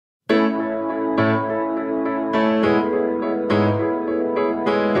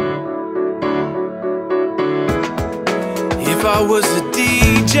I was a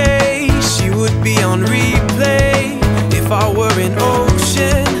DJ, she would be on replay. If I were an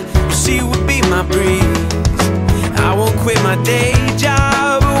ocean, she would be my breeze. I won't quit my day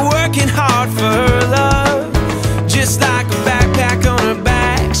job, working hard for her love. Just like a backpack on her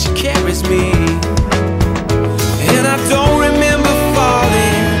back, she carries me. And I don't remember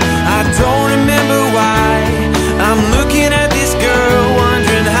falling, I don't remember why. I'm looking at this girl,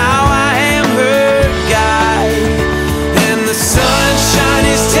 wondering how I am her guy. And the sunshine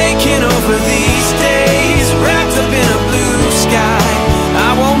is taking over these days, wrapped up in a blue sky.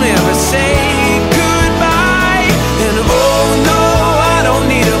 I won't ever say goodbye. And oh no, I don't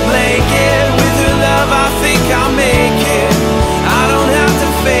need a blanket. With her love I think I'll make it. I don't have to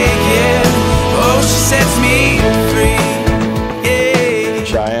fake it. Oh, she sets me free. Yeah.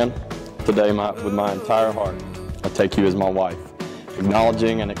 Cheyenne, today with my entire heart, I take you as my wife,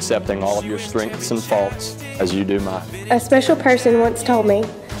 acknowledging and accepting all of your strengths and faults as you do mine. A special person once told me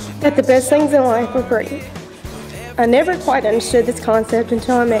that the best things in life are free. I never quite understood this concept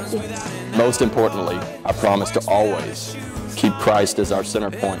until I met you. Most importantly, I promise to always keep Christ as our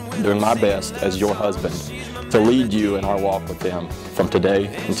center point, doing my best as your husband to lead you in our walk with Him from today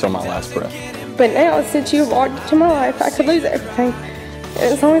until my last breath. But now, since you have walked into my life, I could lose everything.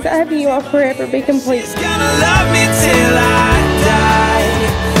 And as long as I have you, I'll forever be complete. She's gonna love me till I die.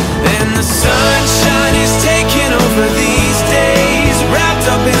 And the sunshine is taking over these days, wrapped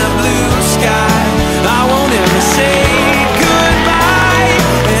up in a blue sky. I won't ever say goodbye.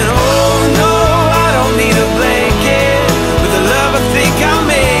 And oh no, I don't need a blanket. With the love I think I'll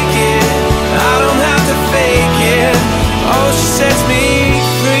make it. I don't have to fake it. Oh, she sets me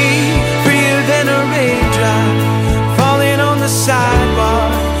free, freer than a raindrop falling on the sidewalk,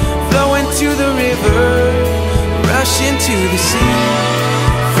 flowing to the river, rushing to the sea.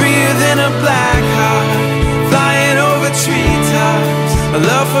 Freer than a black heart, flying over treetops. My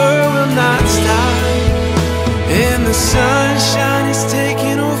love for her will not stop. And the sunshine is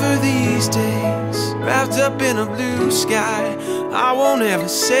taking over these days, wrapped up in a blue sky. I won't ever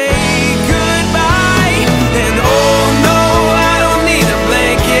say goodbye. And oh no, I don't need a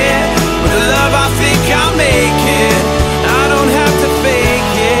blanket. With the love I think I'll make it. I don't have to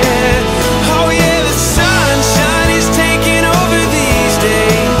fake it. Oh yeah, the sunshine is taking over these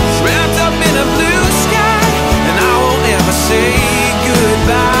days, wrapped up in a blue sky. And I won't ever say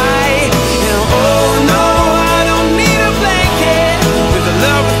goodbye. And oh no, I don't need a blanket. With the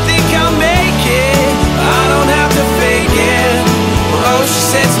love I think I'll make it. I don't have to fake it. Oh, she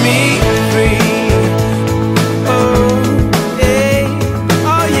sets me free.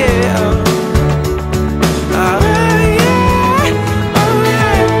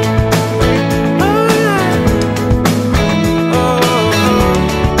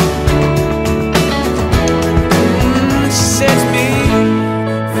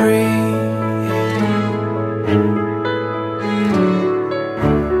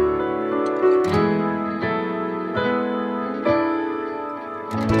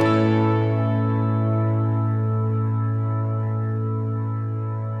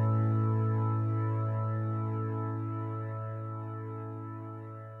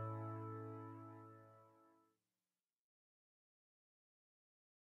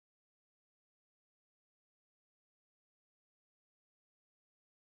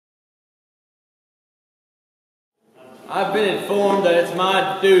 I've been informed that it's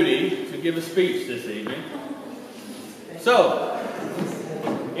my duty to give a speech this evening. So,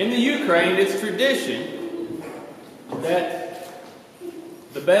 in the Ukraine, it's tradition that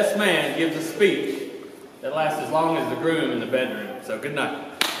the best man gives a speech that lasts as long as the groom in the bedroom. So, good night.